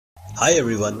Hi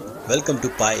everyone, welcome to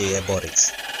Pi AI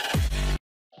Botics.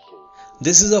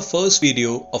 This is our first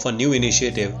video of a new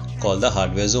initiative called the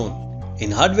Hardware Zone.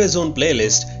 In Hardware Zone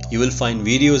playlist, you will find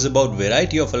videos about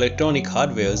variety of electronic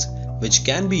hardwares which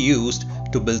can be used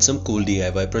to build some cool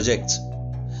DIY projects.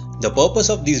 The purpose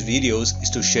of these videos is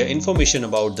to share information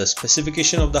about the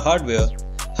specification of the hardware,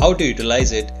 how to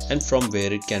utilize it, and from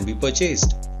where it can be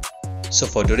purchased. So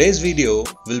for today's video,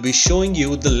 we'll be showing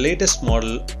you the latest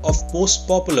model of most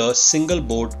popular single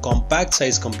board compact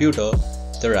size computer,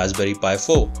 the Raspberry Pi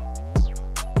 4.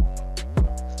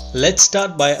 Let's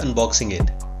start by unboxing it.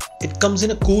 It comes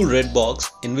in a cool red box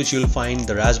in which you'll find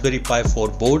the Raspberry Pi 4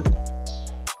 board,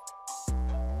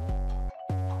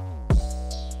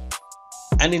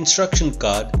 an instruction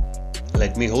card,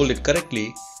 let me hold it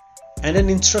correctly, and an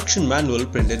instruction manual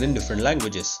printed in different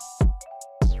languages.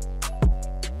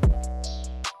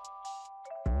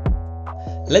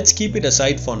 Let's keep it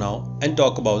aside for now and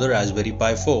talk about the Raspberry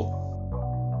Pi 4.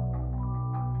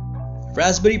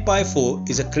 Raspberry Pi 4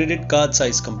 is a credit card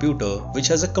sized computer which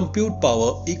has a compute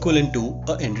power equivalent to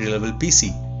an entry-level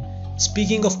PC.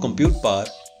 Speaking of compute power,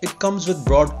 it comes with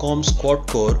Broadcom's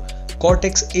quad-core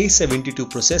Cortex A72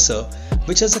 processor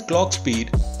which has a clock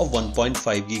speed of 1.5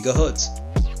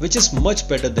 GHz, which is much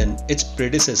better than its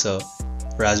predecessor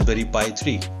Raspberry Pi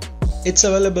 3. It's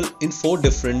available in 4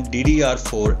 different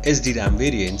DDR4 SDRAM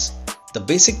variants. The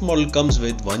basic model comes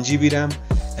with 1 GB RAM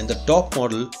and the top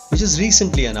model, which is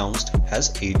recently announced, has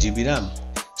 8 GB RAM.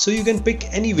 So you can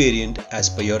pick any variant as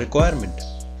per your requirement.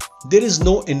 There is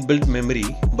no inbuilt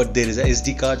memory, but there is a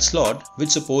SD card slot which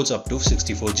supports up to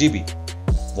 64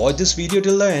 GB. Watch this video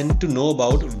till the end to know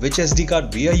about which SD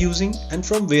card we are using and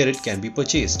from where it can be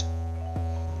purchased.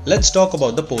 Let's talk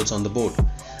about the ports on the board.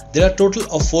 There are a total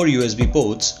of 4 USB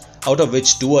ports, out of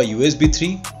which 2 are USB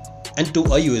 3 and 2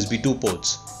 are USB 2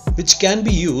 ports, which can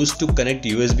be used to connect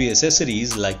USB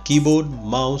accessories like keyboard,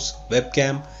 mouse,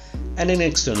 webcam, and an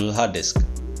external hard disk.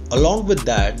 Along with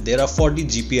that, there are 40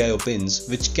 GPIO pins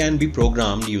which can be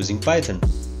programmed using Python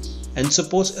and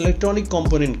supports electronic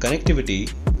component connectivity,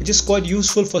 which is quite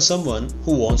useful for someone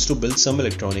who wants to build some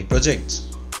electronic projects.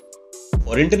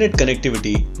 For internet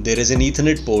connectivity, there is an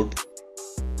Ethernet port,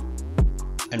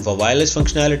 and for wireless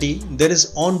functionality, there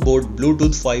is onboard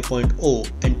Bluetooth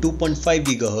 5.0 and 2.5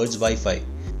 GHz Wi-Fi.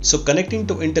 So connecting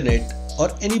to internet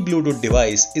or any Bluetooth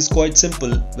device is quite simple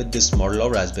with this model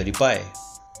of Raspberry Pi.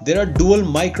 There are dual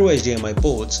Micro HDMI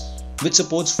ports which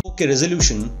supports 4K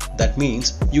resolution. That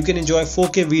means you can enjoy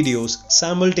 4K videos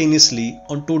simultaneously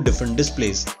on 2 different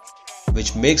displays,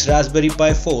 which makes Raspberry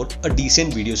Pi 4 a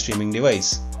decent video streaming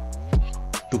device.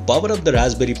 To power up the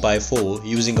Raspberry Pi 4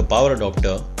 using a power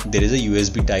adapter, there is a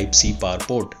USB Type-C power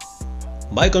port.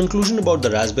 My conclusion about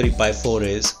the Raspberry Pi 4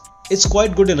 is, it's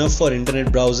quite good enough for internet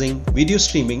browsing, video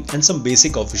streaming, and some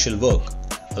basic official work.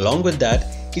 Along with that,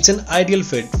 it's an ideal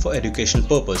fit for educational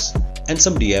purpose and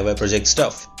some DIY project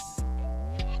stuff.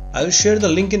 I will share the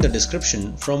link in the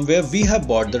description from where we have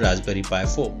bought the Raspberry Pi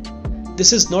 4.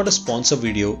 This is not a sponsor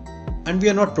video and we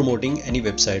are not promoting any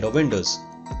website or vendors.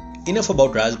 Enough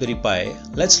about Raspberry Pi,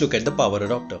 let's look at the power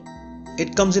adapter.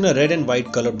 It comes in a red and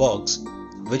white color box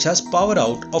which has power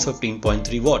out of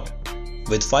 15.3 watt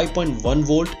with 5.1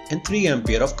 volt and 3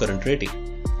 ampere of current rating.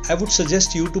 I would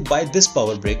suggest you to buy this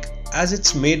power brick as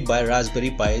it's made by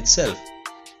Raspberry Pi itself.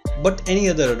 But any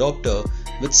other adapter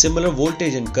with similar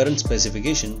voltage and current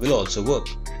specification will also work.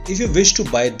 If you wish to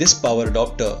buy this power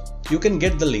adapter, you can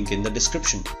get the link in the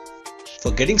description. For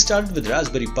getting started with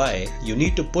Raspberry Pi, you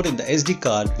need to put in the SD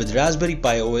card with Raspberry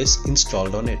Pi OS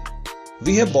installed on it.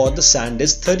 We have bought the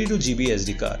Sandisk 32GB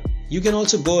SD card. You can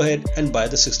also go ahead and buy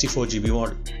the 64GB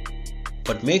model.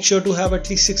 But make sure to have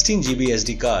at least 16GB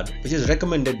SD card, which is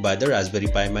recommended by the Raspberry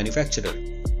Pi manufacturer.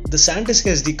 The Sandisk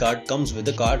SD card comes with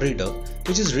a card reader,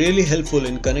 which is really helpful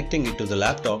in connecting it to the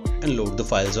laptop and load the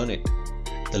files on it.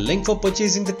 The link for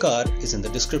purchasing the card is in the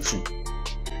description.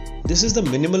 This is the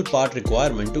minimal part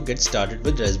requirement to get started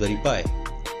with Raspberry Pi.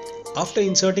 After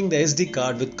inserting the SD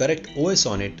card with correct OS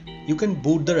on it, you can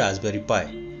boot the Raspberry Pi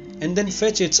and then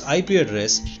fetch its IP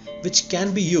address, which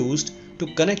can be used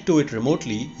to connect to it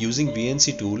remotely using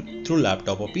VNC tool through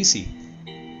laptop or PC.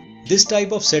 This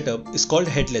type of setup is called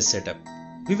Headless Setup.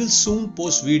 We will soon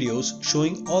post videos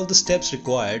showing all the steps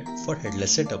required for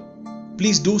Headless Setup.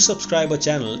 Please do subscribe our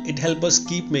channel, it helps us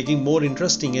keep making more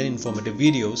interesting and informative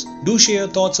videos. Do share your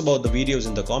thoughts about the videos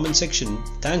in the comment section.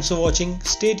 Thanks for watching,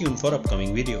 stay tuned for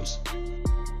upcoming videos.